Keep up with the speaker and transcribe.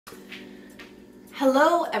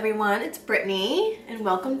Hello everyone, it's Brittany and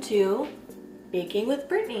welcome to Baking with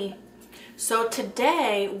Brittany. So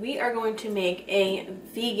today we are going to make a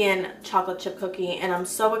vegan chocolate chip cookie and I'm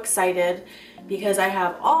so excited because I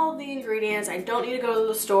have all the ingredients. I don't need to go to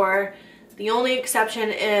the store. The only exception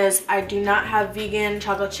is I do not have vegan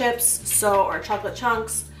chocolate chips or chocolate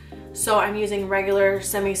chunks, so I'm using regular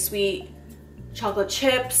semi-sweet chocolate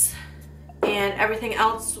chips, and everything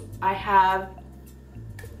else I have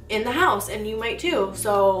in the house, and you might too.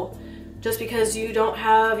 So just because you're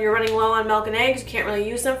running low on milk and eggs, you can't really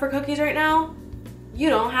use them for cookies right now, you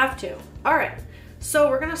don't have to. All right, so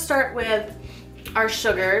we're gonna start with our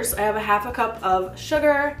sugars. I have a half a cup of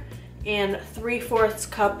sugar and 3/4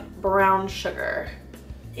 cup brown sugar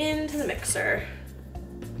into the mixer.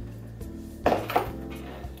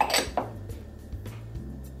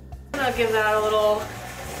 I'll give that a little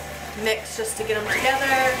mix just to get them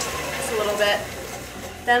together, just a little bit.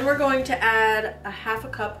 Then we're going to add a half a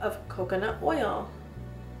cup of coconut oil.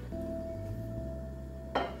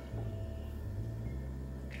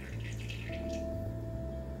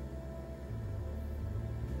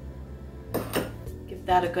 Give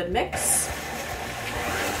that a good mix.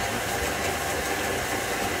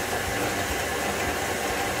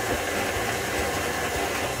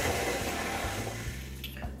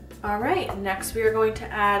 All right, next we are going to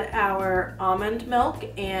add our almond milk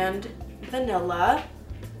and vanilla.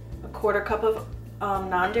 A 1/4 cup of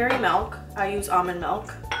non-dairy milk. I use almond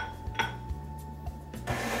milk.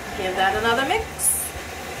 Give that another mix.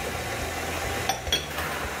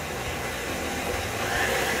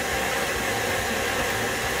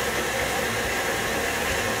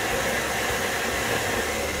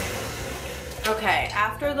 Okay,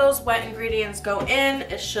 after those wet ingredients go in,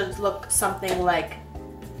 it should look something like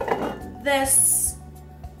this,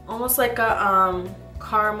 almost like a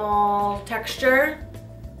caramel texture.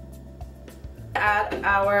 Add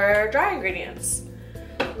our dry ingredients.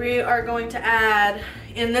 We are going to add,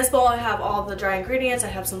 in this bowl I have all the dry ingredients. I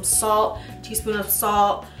have some salt, a teaspoon of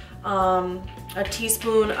salt, a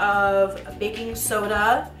teaspoon of baking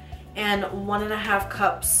soda, and 1.5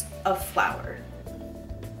 cups of flour.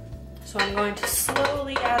 So I'm going to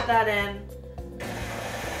slowly add that in.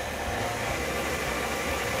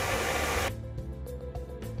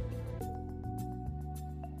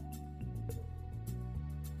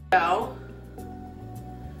 Dough.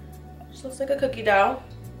 Just looks like a cookie dough.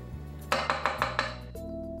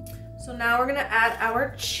 So now we're gonna add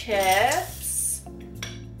our chips.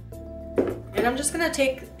 And I'm just gonna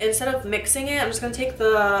take, instead of mixing it, I'm just gonna take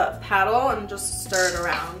the paddle and just stir it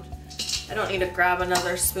around. I don't need to grab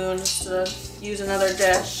another spoon just to use another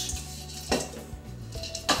dish.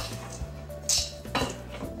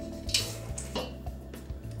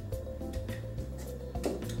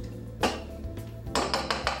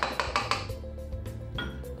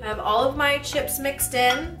 I have all of my chips mixed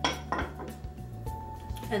in,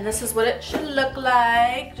 and this is what it should look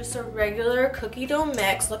like. Just a regular cookie dough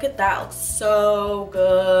mix. Look at that, looks so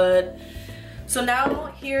good. So now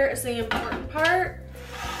here is the important part.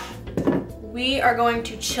 We are going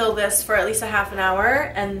to chill this for at least a half an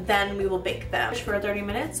hour, and then we will bake them for 30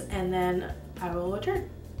 minutes, and then I will return.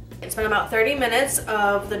 It's been about 30 minutes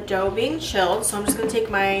of the dough being chilled, so I'm just gonna take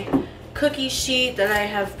my cookie sheet that I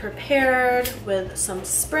have prepared with some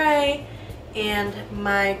spray and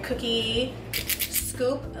my cookie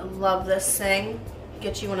scoop. I love this thing.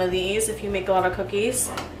 Get you one of these if you make a lot of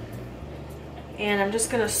cookies. And I'm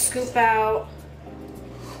just gonna scoop out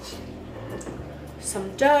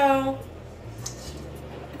some dough.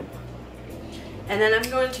 And then I'm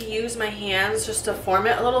going to use my hands just to form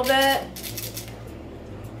it a little bit.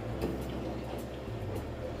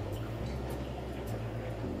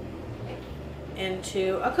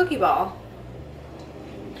 Into a cookie ball.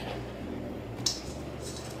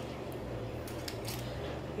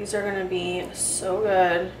 These are gonna be so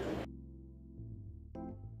good.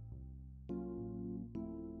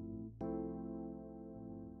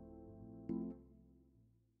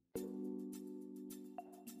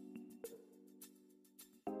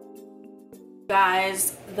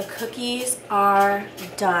 Guys, the cookies are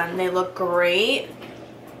done. They look great.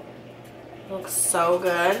 They look so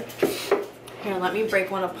good. Here, let me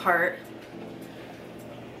break one apart.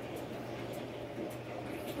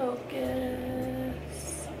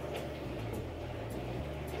 Focus.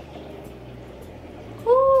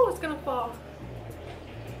 Ooh, it's gonna fall.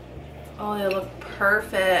 Oh, they look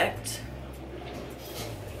perfect.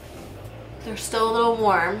 They're still a little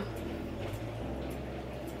warm.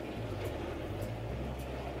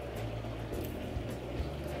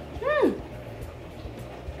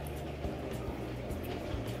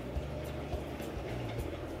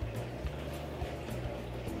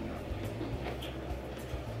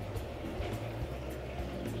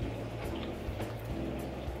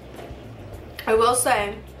 I will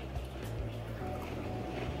say,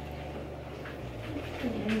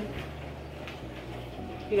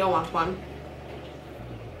 you don't want one.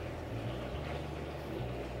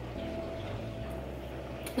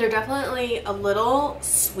 They're definitely a little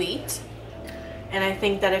sweet, and I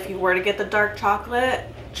think that if you were to get the dark chocolate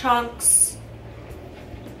chunks,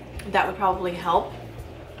 that would probably help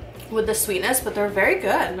with the sweetness, but they're very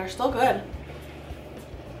good. They're still good.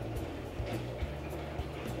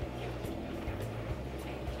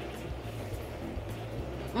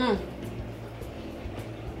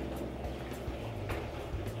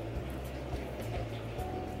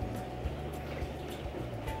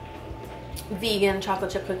 Vegan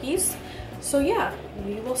chocolate chip cookies. So yeah,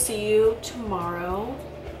 we will see you tomorrow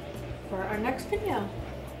for our next video.